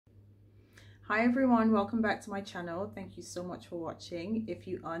Hi everyone, welcome back to my channel. Thank you so much for watching. If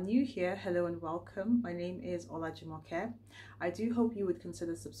you are new here, hello and welcome. My name is Olajumoke. I do hope you would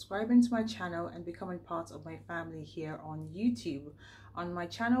consider subscribing to my channel and becoming part of my family here on YouTube. On my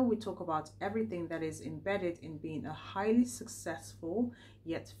channel, we talk about everything that is embedded in being a highly successful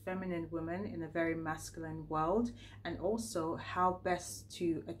yet feminine woman in a very masculine world, and also how best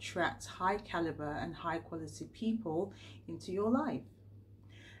to attract high caliber and high quality people into your life.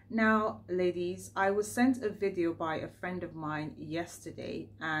 Now, ladies, I was sent a video by a friend of mine yesterday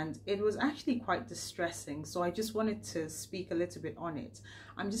and it was actually quite distressing, so I just wanted to speak a little bit on it.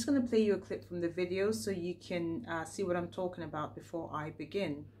 I'm just going to play you a clip from the video so you can see what I'm talking about before I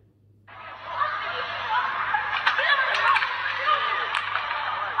begin.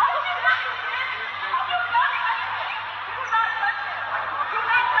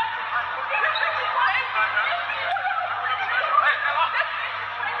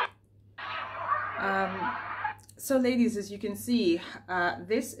 So ladies, as you can see,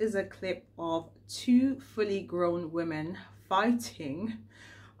 this is a clip of two fully grown women fighting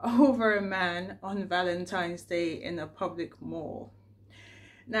over a man on Valentine's Day in a public mall.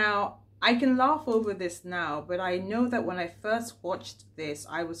 Now, I can laugh over this now, but I know that when I first watched this,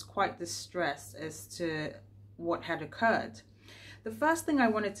 I was quite distressed as to what had occurred. The first thing I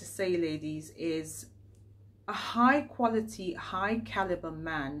wanted to say, ladies, is a high quality, high caliber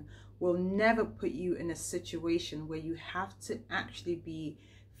man will never put you in a situation where you have to actually be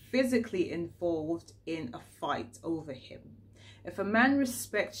physically involved in a fight over him. If a man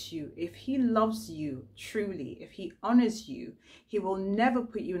respects you, if he loves you truly, if he honors you, he will never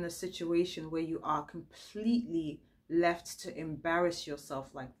put you in a situation where you are completely left to embarrass yourself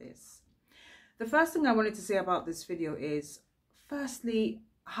like this. The first thing I wanted to say about this video is, firstly,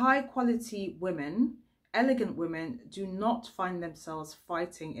 high quality women, elegant women, do not find themselves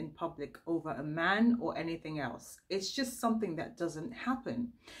fighting in public over a man or anything else. It's just something that doesn't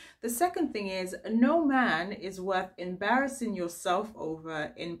happen. The second thing is, no man is worth embarrassing yourself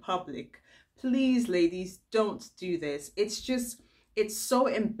over in public. Please, ladies, don't do this. It's so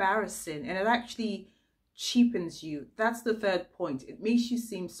embarrassing and it actually cheapens you. That's the third point. It makes you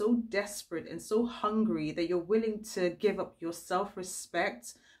seem so desperate and so hungry that you're willing to give up your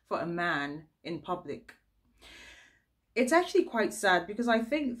self-respect for a man in public. It's actually quite sad because I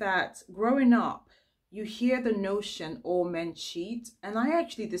think that growing up, you hear the notion all men cheat, and I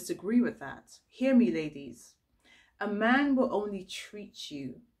actually disagree with that. Hear me, ladies. A man will only treat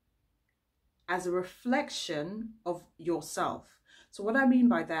you as a reflection of yourself. So what I mean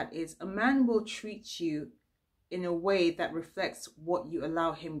by that is a man will treat you in a way that reflects what you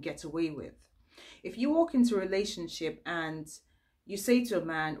allow him get away with. If you walk into a relationship and you say to a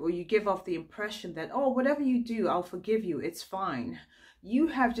man, or you give off the impression that, oh, whatever you do, I'll forgive you, it's fine, you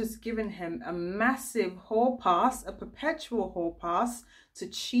have just given him a massive hall pass, a perpetual hall pass to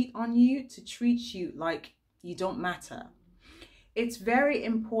cheat on you, to treat you like you don't matter. It's very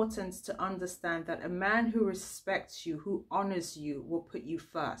important to understand that a man who respects you, who honors you, will put you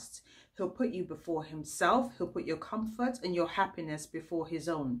first. He'll put you before himself. He'll put your comfort and your happiness before his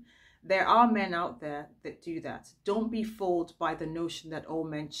own. There are men out there that do that. Don't be fooled by the notion that all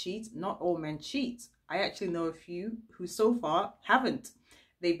men cheat. Not all men cheat. I actually know a few who so far haven't.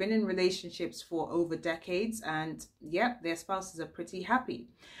 They've been in relationships for over decades and yep, their spouses are pretty happy.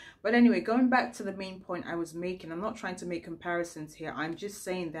 But anyway, going back to the main point I was making, I'm not trying to make comparisons here. I'm just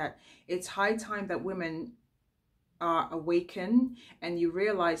saying that it's high time that women are awakened and you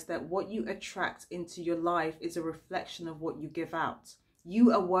realize that what you attract into your life is a reflection of what you give out.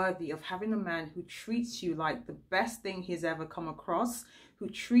 You are worthy of having a man who treats you like the best thing he's ever come across, who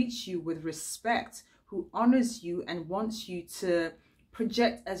treats you with respect, who honors you and wants you to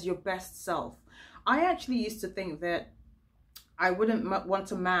project as your best self. I actually used to think that I wouldn't want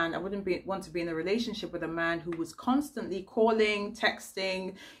to be in a relationship with a man who was constantly calling,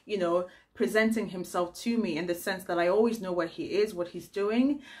 texting, you know, presenting himself to me in the sense that I always know where he is, what he's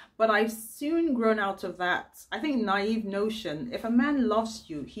doing. But I've soon grown out of that, I think, naive notion. If a man loves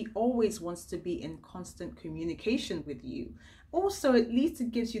you, he always wants to be in constant communication with you. Also, at least it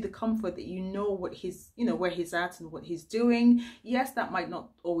gives you the comfort that you know what he's, you know, where he's at and what he's doing. Yes, that might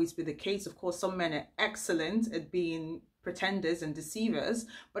not always be the case. Of course, some men are excellent at being pretenders and deceivers,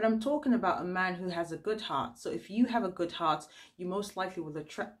 but I'm talking about a man who has a good heart. So if you have a good heart, you most likely will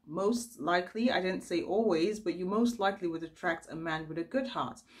attract, I didn't say always, but you most likely would attract a man with a good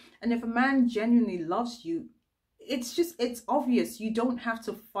heart. And if a man genuinely loves you, it's obvious. You don't have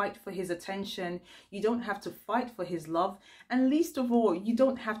to fight for his attention. You don't have to fight for his love. And least of all, you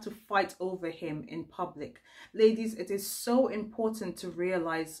don't have to fight over him in public. Ladies, it is so important to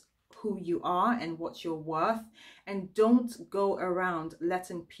realize who you are and what you're worth, and don't go around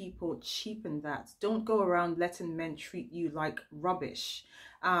letting people cheapen that. Don't go around letting men treat you like rubbish.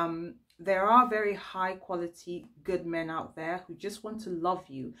 There are very high quality good men out there who just want to love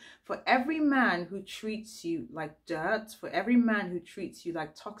you. For every man who treats you like dirt, for every man who treats you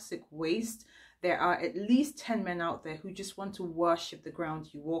like toxic waste, there are at least 10 men out there who just want to worship the ground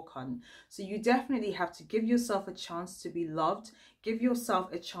you walk on. So you definitely have to give yourself a chance to be loved, give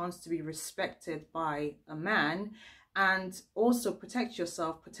yourself a chance to be respected by a man, and also protect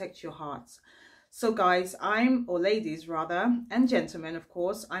yourself, protect your heart. So guys, or ladies rather, and gentlemen of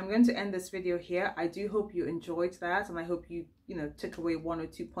course, I'm going to end this video here. I do hope you enjoyed that, and I hope you took away 1 or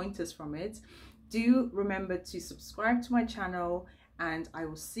 2 pointers from it. Do remember to subscribe to my channel, and I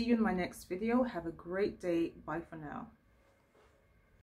will see you in my next video. Have a great day. Bye for now.